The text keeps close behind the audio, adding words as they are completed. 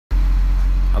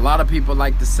lot of people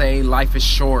like to say life is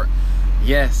short.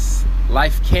 Yes,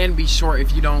 life can be short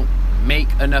if you don't make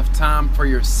enough time for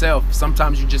yourself.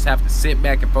 Sometimes you just have to sit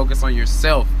back and focus on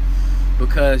yourself,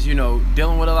 because,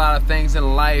 dealing with a lot of things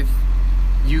in life,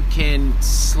 you can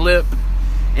slip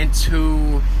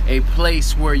into a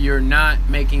place where you're not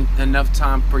making enough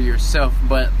time for yourself.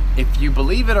 But if you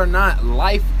believe it or not,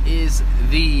 life is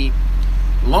the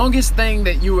longest thing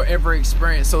that you will ever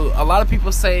experience. So a lot of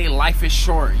people say life is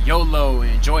short, YOLO,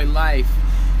 enjoy life.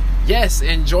 Yes,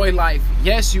 enjoy life.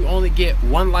 Yes, you only get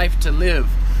one life to live.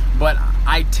 But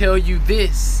I tell you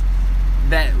this,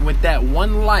 that with that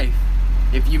one life,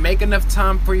 if you make enough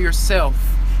time for yourself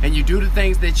and you do the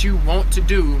things that you want to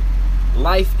do,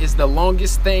 life is the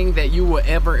longest thing that you will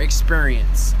ever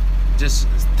experience. Just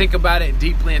think about it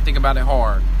deeply and think about it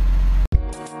hard.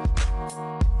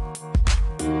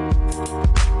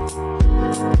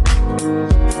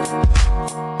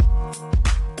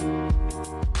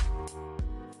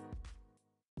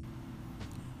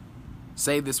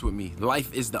 Say this with me.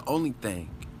 Life is the only thing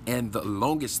and the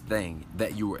longest thing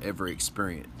that you will ever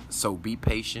experience. So be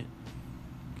patient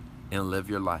and live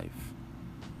your life.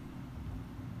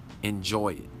 Enjoy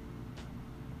it.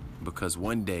 Because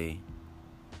one day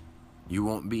you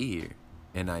won't be here.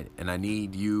 And I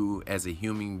need you as a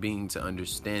human being to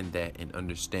understand that and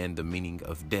understand the meaning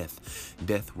of death.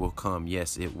 Death will come.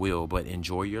 Yes, it will. But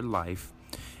enjoy your life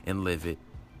and live it.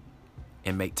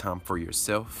 And make time for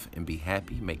yourself and be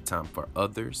happy. Make time for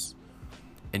others.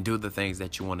 And do the things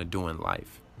that you want to do in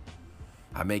life.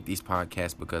 I make these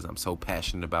podcasts because I'm so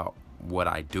passionate about what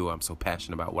I do. I'm so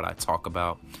passionate about what I talk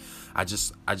about. I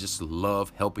just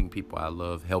love helping people. I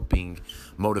love helping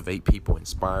motivate people,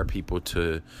 inspire people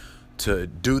to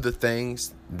do the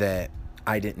things that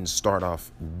I didn't start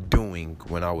off doing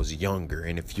when I was younger.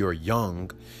 And if you're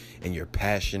young and you're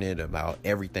passionate about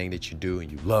everything that you do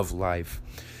and you love life,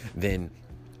 then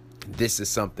this is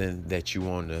something that you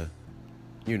want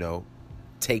to,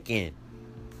 take in.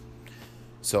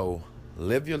 So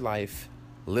live your life,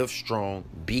 live strong,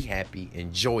 be happy,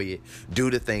 enjoy it, do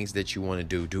the things that you want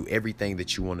to do everything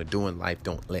that you want to do in life.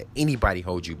 Don't let anybody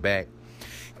hold you back.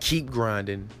 Keep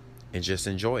grinding and just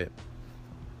enjoy it.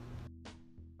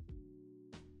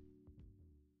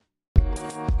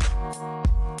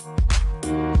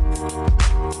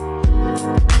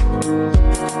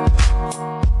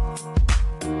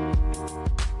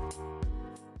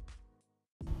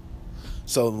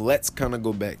 So let's kind of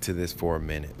go back to this for a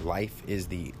minute. Life is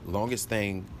the longest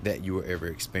thing that you will ever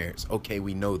experience. Okay,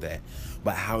 we know that.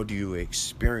 But how do you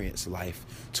experience life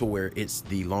to where it's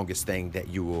the longest thing that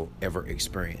you will ever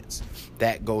experience?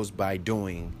 That goes by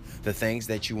doing the things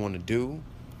that you want to do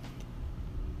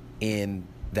in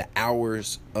the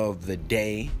hours of the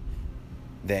day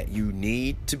that you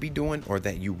need to be doing or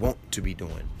that you want to be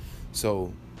doing.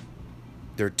 So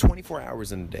there are 24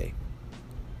 hours in a day.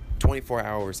 24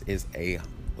 hours is a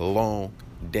long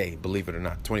day, believe it or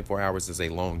not. 24 hours is a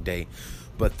long day.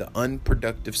 But the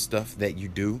unproductive stuff that you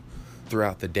do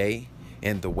throughout the day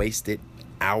and the wasted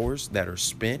hours that are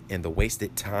spent and the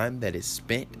wasted time that is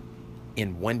spent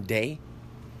in one day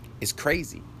is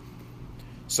crazy.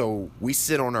 So we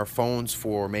sit on our phones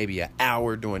for maybe an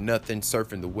hour doing nothing,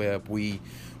 surfing the web. We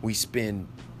spend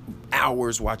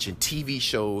hours watching TV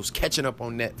shows, catching up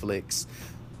on Netflix.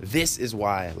 This is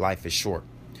why life is short.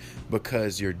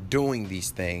 Because you're doing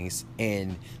these things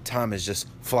and time is just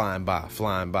flying by.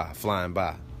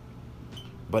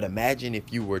 But imagine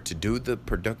if you were to do the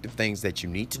productive things that you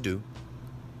need to do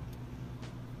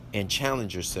and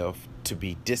challenge yourself to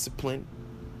be disciplined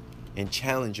and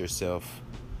challenge yourself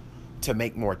to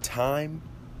make more time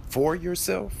for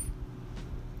yourself.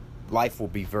 Life will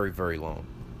be very, very long.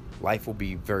 Life will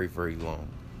be very, very long.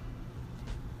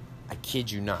 I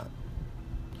kid you not.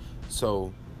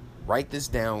 So write this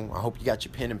down. I hope you got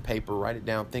your pen and paper. Write it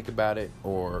down. Think about it.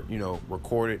 Or,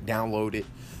 record it. Download it.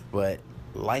 But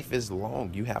life is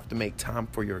long. You have to make time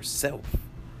for yourself.